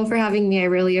 Mahalo for having me. I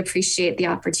really appreciate the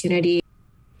opportunity.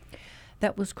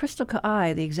 That was Crystal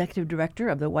Ka'ai, the Executive Director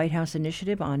of the White House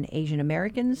Initiative on Asian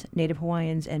Americans, Native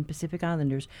Hawaiians, and Pacific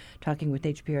Islanders, talking with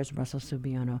HPR's Russell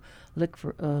Subiano. Look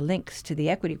for links to the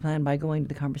equity plan by going to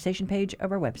the conversation page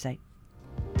of our website.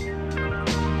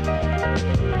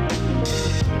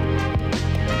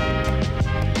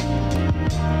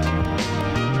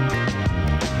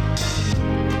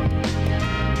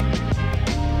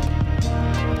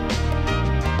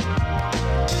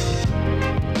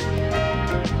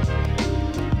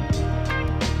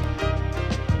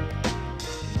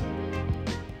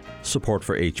 Support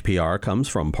for HPR comes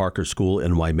from Parker School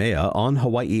in Waimea on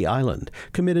Hawaii Island,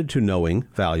 committed to knowing,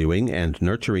 valuing, and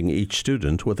nurturing each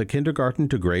student with a kindergarten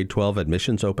to grade 12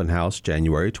 admissions open house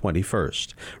January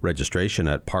 21st. Registration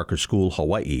at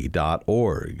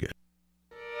parkerschoolhawaii.org.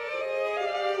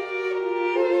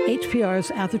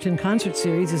 HPR's Atherton Concert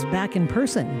Series is back in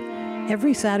person.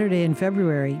 Every Saturday in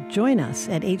February, join us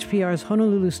at HPR's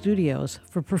Honolulu studios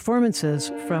for performances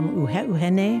from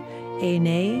Uhene,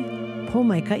 Ene,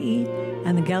 Pomaikai,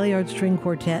 and the Galliard String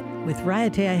Quartet with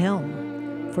Raiatea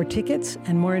Helm. For tickets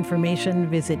and more information,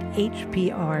 visit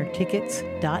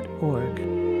hprtickets.org.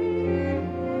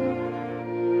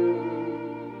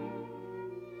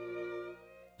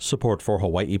 Support for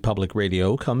Hawaii Public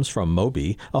Radio comes from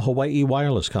Mobi, a Hawaii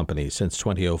wireless company since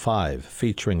 2005,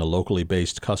 featuring a locally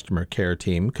based customer care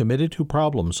team committed to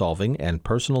problem solving and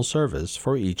personal service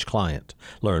for each client.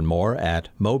 Learn more at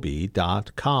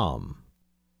mobi.com.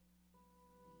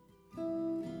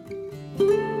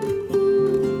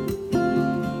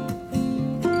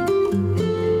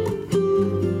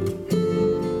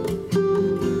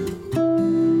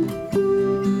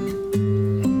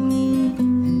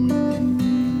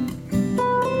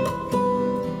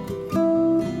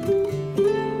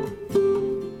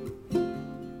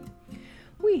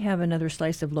 Have another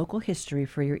slice of local history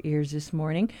for your ears this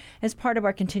morning. As part of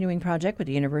our continuing project with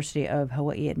the University of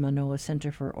Hawaii at Manoa Center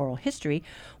for Oral History,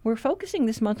 we're focusing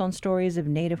this month on stories of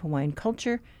Native Hawaiian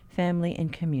culture, family,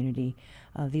 and community.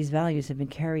 These values have been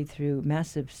carried through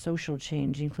massive social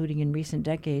change, including in recent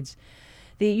decades.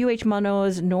 The UH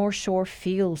Manoa's North Shore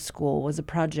Field School was a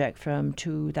project from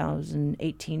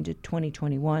 2018 to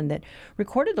 2021 that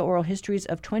recorded the oral histories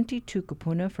of 22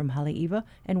 kupuna from Haleiwa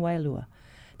and Waialua.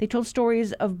 They told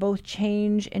stories of both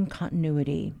change and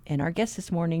continuity, and our guest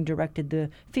this morning directed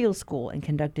the field school and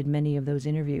conducted many of those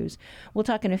interviews. We'll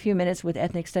talk in a few minutes with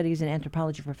ethnic studies and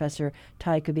anthropology professor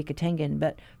Tai Kubika-Tengen,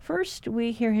 but first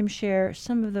we hear him share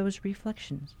some of those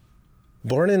reflections.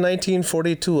 Born in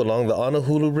 1942 along the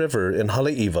Honolulu River in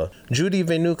Haleiwa, Judy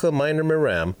Venuka Minor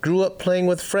Miram grew up playing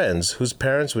with friends whose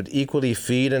parents would equally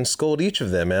feed and scold each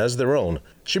of them as their own.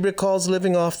 She recalls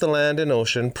living off the land and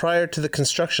ocean prior to the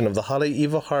construction of the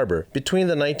Haleiwa Harbor between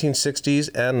the 1960s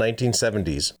and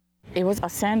 1970s. It was a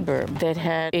sandberm that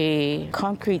had a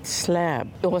concrete slab.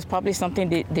 It was probably something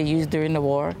they used during the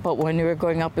war, but when we were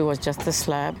growing up, it was just a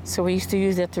slab. So we used to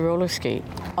use that to roller skate.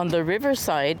 On the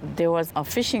riverside, there was a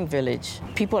fishing village.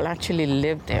 People actually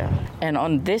lived there. And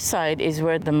on this side is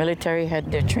where the military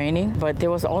had their training, but there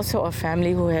was also a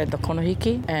family who had the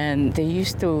konohiki, and they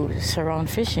used to surround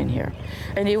fishing here.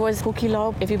 And it was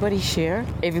hukilau, everybody shared.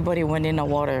 Everybody went in the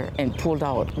water and pulled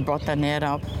out, brought the net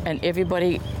up, and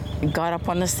everybody got up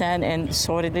on the sand and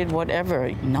sorted it,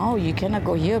 whatever. Now you cannot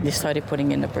go here. They started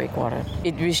putting in the breakwater.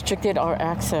 It restricted our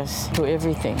access to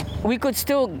everything. We could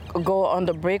still go on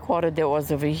the breakwater that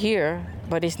was over here,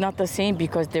 but it's not the same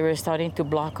because they were starting to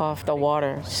block off the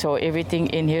water. So everything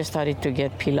in here started to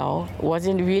get pilau.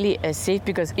 Wasn't really as safe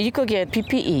because you could get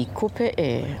PPE,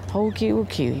 kupe'e,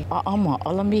 haukiuki, a'ama,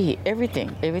 alamihi,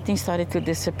 everything. Everything started to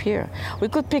disappear. We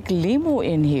could pick limu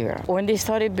in here. When they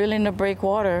started building the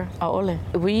breakwater, aole,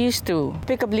 we used to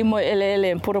pick up limu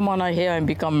eleele and put them on our hair and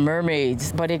become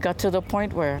mermaids. But it got to the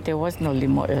point where there was no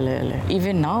limu eleele.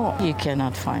 Even now, you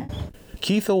cannot find.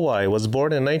 Keith Owai was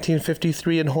born in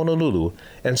 1953 in Honolulu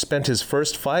and spent his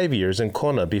first 5 years in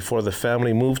Kona before the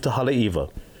family moved to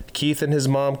Haleiwa. Keith and his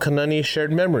mom, Kanani,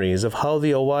 shared memories of how the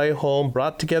Owai home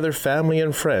brought together family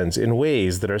and friends in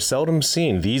ways that are seldom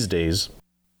seen these days.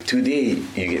 Today,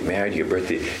 you get married, your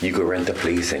birthday, you go rent a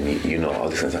place and you know, all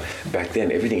this kind of stuff. Back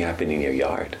then, everything happened in your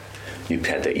yard. You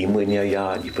had the imu in your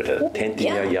yard, you put a tent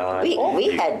in your yard.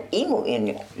 We had imu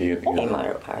in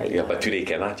our yard. Yeah, but today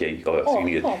cannot.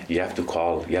 You have to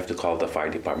call the fire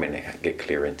department and get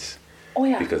clearance. Oh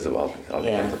yeah. Because of all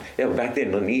the back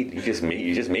then no need. You just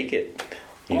make it.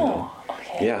 You know.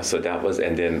 Okay. Yeah, so that was,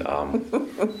 and then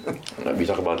we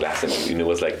talked about last time. You know, it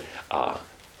was like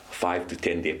 5 to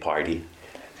 10 day party.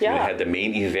 Yeah. You had the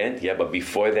main event, but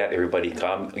before that, everybody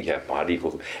come. You have party.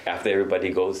 After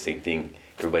everybody goes, same thing.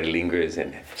 Everybody lingers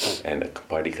and the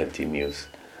party continues.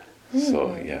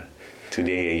 So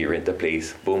today you rent a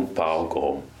place, boom, pow, go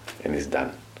home, and it's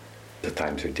done. The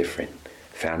times are different.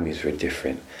 Families were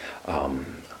different.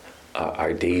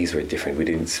 Our days were different. We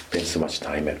didn't spend so much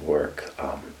time at work.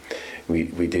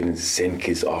 We didn't send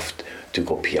kids off to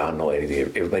go piano.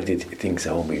 Everybody did things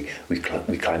at home. We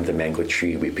climbed the mango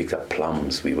tree. We picked up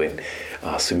plums. We went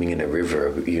swimming in a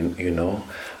river. You know,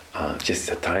 just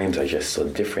the times are just so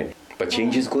different. But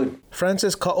change is good.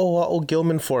 Francis Ka'oa'o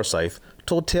Gilman Forsyth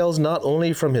told tales not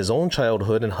only from his own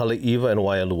childhood in Haleiwa and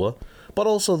Waialua, but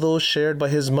also those shared by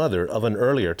his mother of an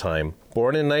earlier time.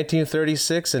 Born in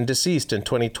 1936 and deceased in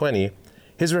 2020,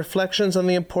 his reflections on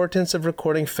the importance of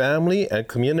recording family and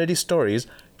community stories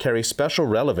carry special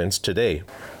relevance today.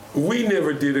 We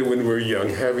never did it when we were young,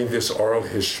 having this oral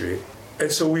history,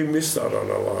 and so we missed out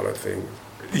on a lot of things.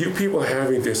 You people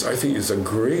having this, I think, is a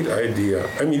great idea.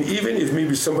 I mean, even if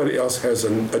maybe somebody else has a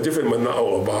different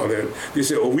manao about it, they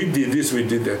say, oh, we did this, we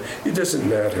did that. It doesn't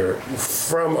matter.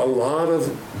 From a lot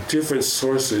of different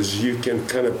sources, you can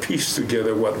kind of piece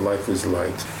together what life was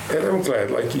like. And I'm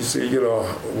glad, like you say, you know,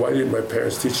 why did my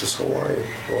parents teach us Hawaiian?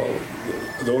 Well,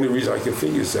 the only reason I can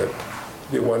think is that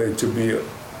they wanted to be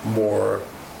more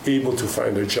able to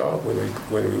find a job when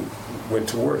we went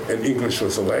to work. And English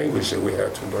was a language that we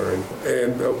had to learn.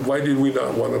 And why did we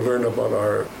not want to learn about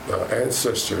our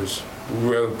ancestors? We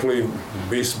rather play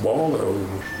baseball or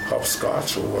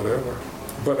hopscotch or whatever.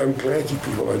 But I'm glad you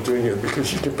people are doing it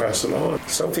because you can pass it on.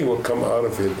 Something will come out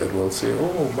of it that will say,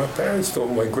 oh, my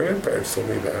grandparents told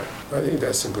me that. I think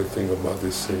that's a good thing about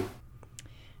this thing.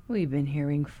 We've been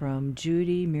hearing from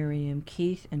Judy, Miriam,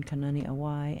 Keith, and Kanani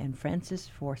Owai, and Francis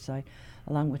Forsyth,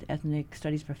 along with Ethnic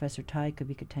Studies Professor Tai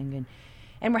Kabikatengan.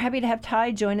 And we're happy to have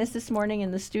Tai join us this morning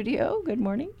in the studio. Good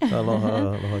morning.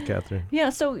 Aloha, Catherine. Yeah,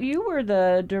 so you were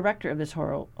the director of this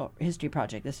oral history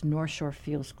project, this North Shore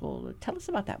Field School. Tell us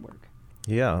about that work.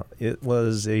 Yeah, it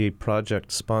was a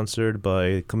project sponsored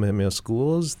by Kamehameha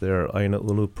Schools, their Aina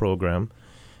Ulu program,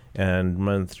 and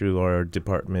run through our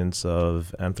departments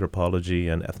of anthropology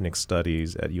and ethnic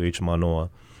studies at UH Manoa.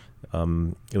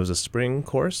 It was a spring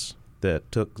course that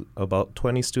took about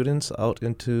 20 students out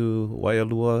into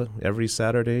Waialua every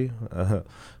Saturday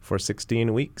for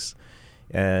 16 weeks.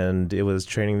 And it was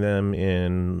training them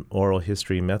in oral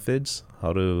history methods,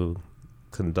 how to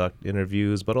conduct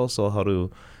interviews, but also how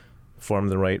to form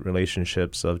the right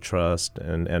relationships of trust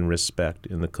and respect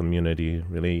in the community,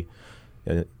 really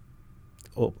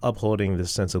upholding this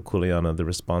sense of kuleana, the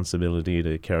responsibility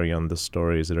to carry on the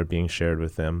stories that are being shared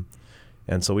with them.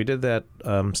 And so we did that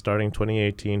starting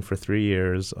 2018 for 3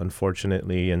 years.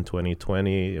 Unfortunately, in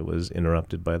 2020, it was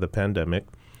interrupted by the pandemic.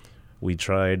 We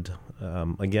tried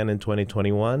again in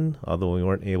 2021, although we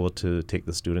weren't able to take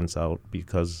the students out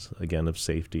because, again, of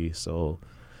safety. So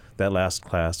that last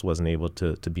class wasn't able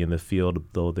to be in the field,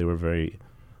 though they were very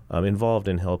involved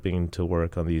in helping to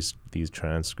work on these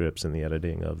transcripts and the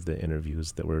editing of the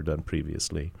interviews that were done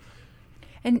previously.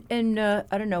 And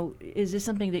I don't know, is this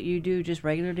something that you do just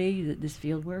regularly, this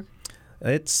field work?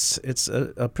 It's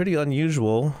a pretty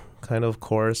unusual kind of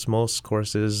course. Most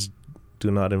courses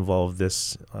do not involve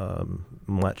this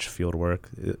much field work.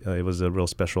 It was a real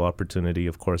special opportunity.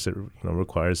 Of course, it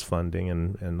requires funding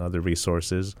and other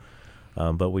resources.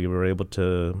 But we were able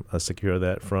to secure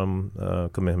that from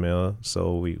Kamehameha,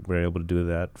 so we were able to do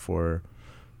that for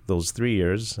those 3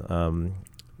 years.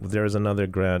 There's another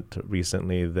grant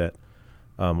recently that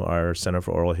our Center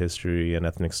for Oral History and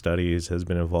Ethnic Studies has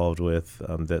been involved with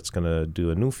that's going to do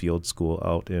a new field school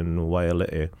out in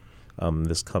Waiale'e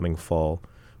this coming fall,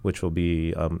 which will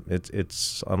be,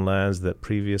 it's on lands that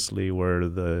previously were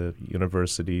the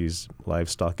university's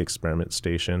livestock experiment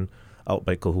station out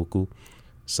by Kahuku.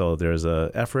 So there's an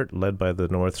effort led by the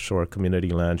North Shore Community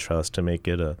Land Trust to make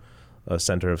it a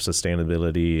center of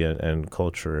sustainability and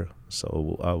culture.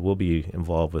 So we'll be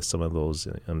involved with some of those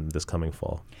this coming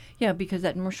fall. Yeah, because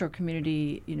that North Shore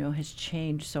community, has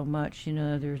changed so much.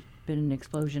 There's been an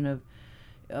explosion of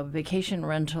vacation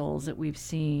rentals that we've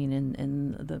seen,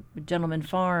 and the gentleman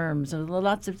farms, and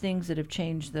lots of things that have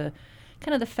changed the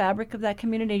kind of the fabric of that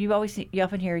community. You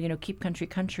often hear, keep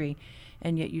country,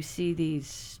 and yet you see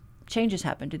these changes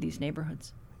happen to these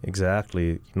neighborhoods.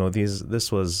 Exactly.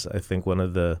 This was, I think, one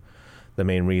of the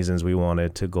main reasons we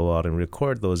wanted to go out and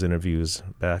record those interviews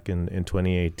back in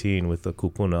 2018 with the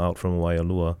kupuna out from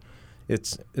Waialua.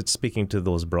 It's speaking to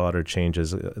those broader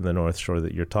changes in the North Shore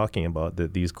that you're talking about,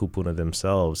 that these kupuna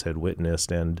themselves had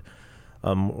witnessed, and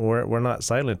we're not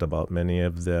silent about. Many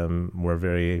of them were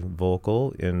very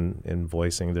vocal in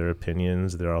voicing their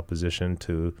opinions, their opposition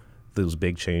to those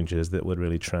big changes that would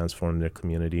really transform their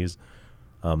communities.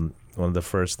 One of the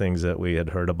first things that we had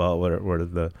heard about were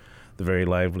the very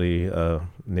lively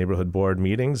neighborhood board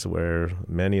meetings, where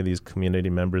many of these community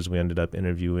members we ended up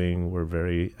interviewing were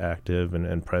very active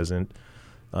and present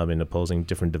in opposing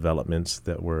different developments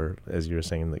that were, as you were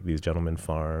saying, like these gentleman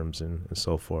farms and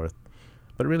so forth.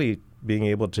 But really being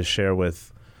able to share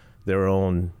with their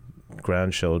own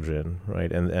grandchildren,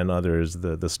 right, and others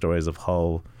the stories of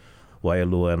how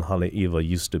Waialua and Haleiwa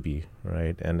used to be,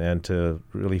 right, and to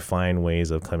really find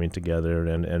ways of coming together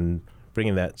and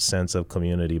bringing that sense of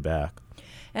community back.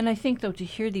 And I think, though, to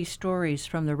hear these stories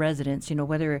from the residents,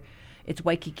 whether it's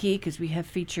Waikiki, because we have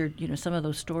featured, some of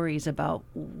those stories about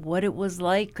what it was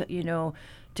like,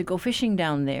 to go fishing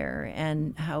down there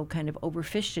and how kind of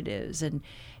overfished it is,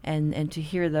 and to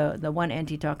hear the one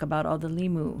auntie talk about all the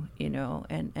limu,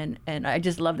 and I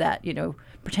just love that,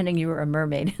 pretending you were a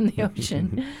mermaid in the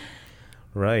ocean.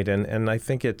 Right, and I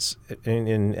think it's,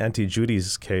 in Auntie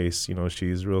Judy's case,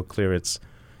 she's real clear. It's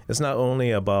not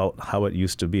only about how it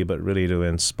used to be, but really to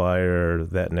inspire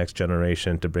that next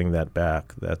generation to bring that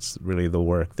back. That's really the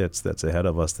work that's ahead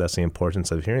of us. That's the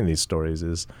importance of hearing these stories,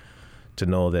 is to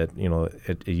know that,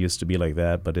 it used to be like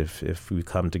that, but if we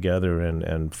come together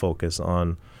and focus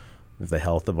on the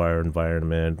health of our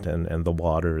environment and the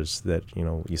waters, that,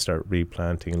 you start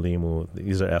replanting limu.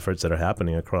 These are efforts that are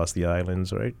happening across the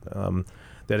islands, right?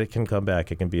 That it can come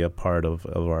back. It can be a part of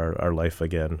our life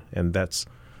again. And that's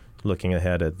looking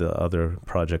ahead at the other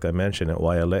project I mentioned at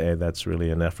Waiale'e. That's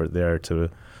really an effort there to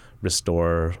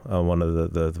restore one of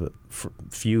the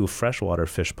few freshwater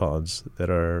fish ponds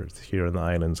that are here in the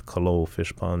islands, Kalo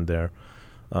fish pond there,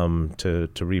 to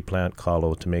replant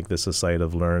kalo, to make this a site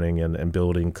of learning and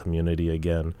building community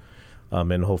again,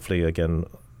 and hopefully, again,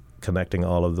 connecting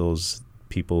all of those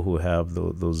people who have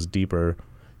those deeper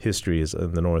histories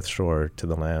in the North Shore to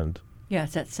the land. Yeah,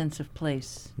 it's that sense of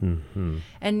place. Mm-hmm.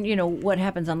 And, what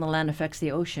happens on the land affects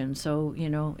the ocean. So,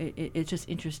 it's just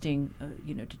interesting,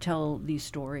 to tell these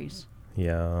stories.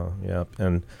 Yeah.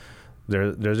 And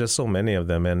there's just so many of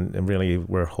them. And really,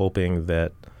 we're hoping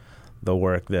that the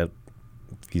work that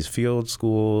these field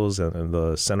schools and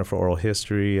the Center for Oral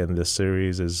History and this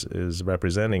series is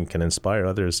representing can inspire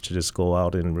others to just go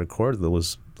out and record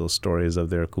those stories of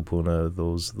their kupuna,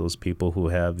 those people who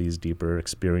have these deeper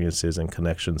experiences and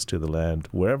connections to the land,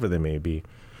 wherever they may be.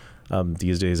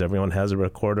 These days, everyone has a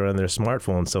recorder on their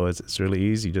smartphone, so it's really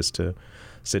easy just to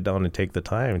sit down and take the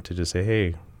time to just say,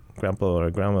 hey, Grandpa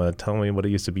or Grandma, tell me what it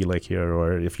used to be like here.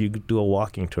 Or if you do a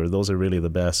walking tour, those are really the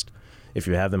best. If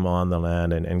you have them on the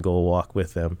land and go walk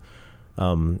with them,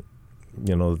 that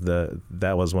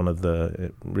was one of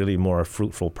the really more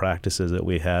fruitful practices that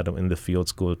we had in the field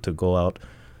school, to go out.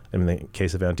 In the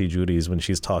case of Auntie Judy's, when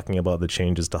she's talking about the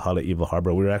changes to Haleiwa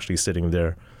Harbor, we were actually sitting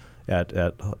there at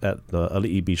the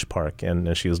Ali'i Beach Park,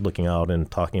 and she was looking out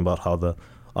and talking about how the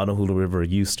Oʻahu River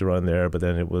used to run there, but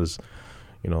then it was,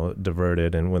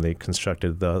 diverted, and when they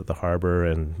constructed the harbor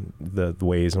and the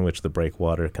ways in which the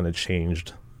breakwater kind of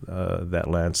changed that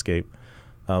landscape.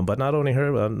 But not only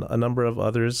her, a number of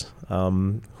others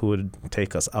who would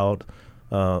take us out.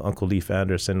 Uncle Leif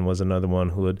Anderson was another one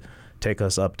who would take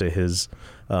us up to his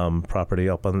property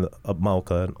up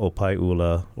Mauka and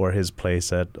Opaiula, or his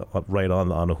place right on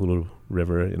the Oʻahu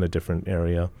River in a different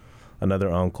area.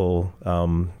 another uncle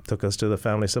took us to the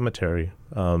family cemetery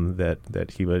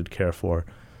that he would care for.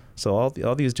 So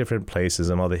all these different places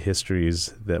and all the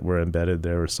histories that were embedded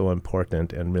there were so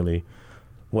important, and really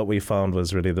what we found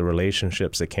was really the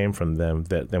relationships that came from them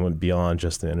that went beyond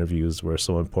just the interviews were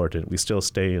so important. We still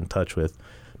stay in touch with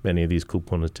many of these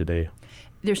kupuna today.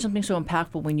 There's something so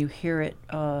impactful when you hear it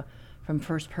from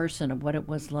first person of what it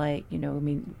was like. You know, I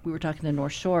mean, we were talking the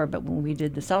North Shore, but when we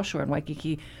did the South Shore in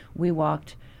Waikiki, we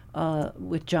walked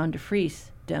with John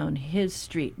DeFries down his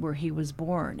street where he was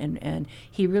born, and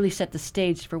he really set the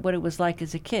stage for what it was like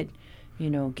as a kid, you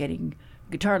know, getting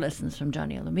guitar lessons from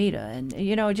Johnny Alameda, and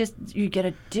you know, just you get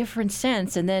a different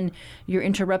sense, and then you're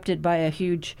interrupted by a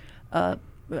huge a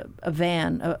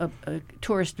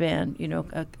tourist van, you know,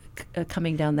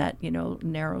 coming down that, you know,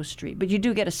 narrow street. But you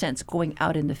do get a sense going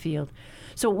out in the field.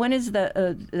 So when is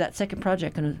that second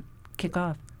project going to kick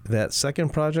off? That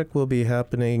second project will be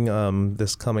happening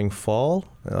this coming fall.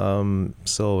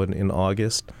 So in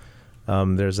August,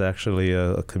 there's actually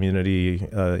a community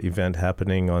event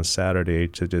happening on Saturday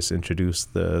to just introduce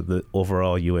the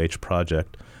overall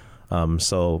project.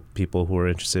 So people who are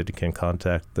interested can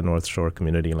contact the North Shore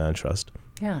Community Land Trust.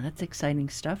 Yeah, that's exciting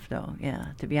stuff, though. Yeah,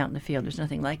 to be out in the field, there's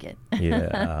nothing like it.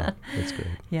 Yeah, that's great.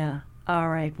 Yeah. All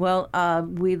right. Well,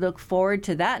 we look forward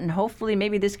to that, and hopefully,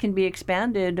 maybe this can be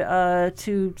expanded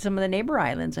to some of the neighbor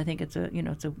islands. I think it's a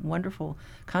wonderful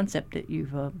concept that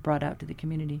you've brought out to the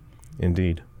community.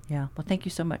 Indeed. Yeah. Well, thank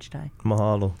you so much, Ty.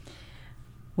 Mahalo.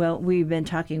 Well, we've been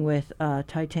talking with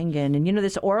Ty Tengen, and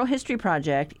this oral history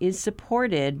project is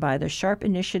supported by the SHARP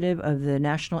initiative of the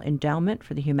National Endowment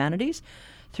for the Humanities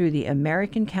through the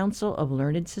American Council of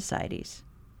Learned Societies.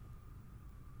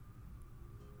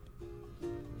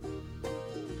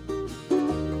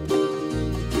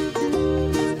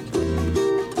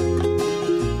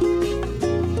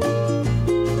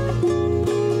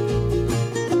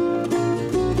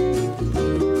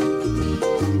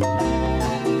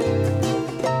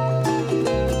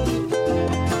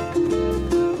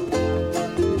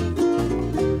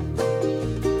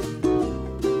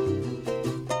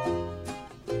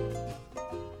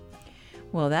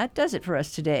 Well, that does it for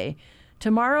us today.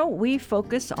 Tomorrow, we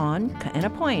focus on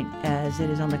Kaena Point, as it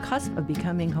is on the cusp of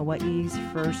becoming Hawaii's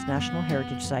first National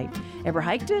Heritage Site. Ever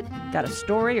hiked it? Got a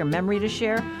story or memory to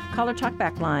share? Call our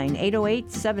Talkback line,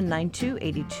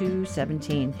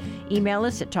 808-792-8217. Email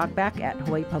us at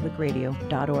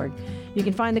talkback@hawaiipublicradio.org. You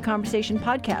can find the conversation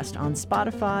podcast on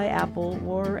Spotify, Apple,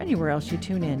 or anywhere else you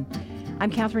tune in.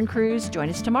 I'm Catherine Cruz. Join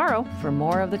us tomorrow for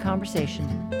more of the conversation.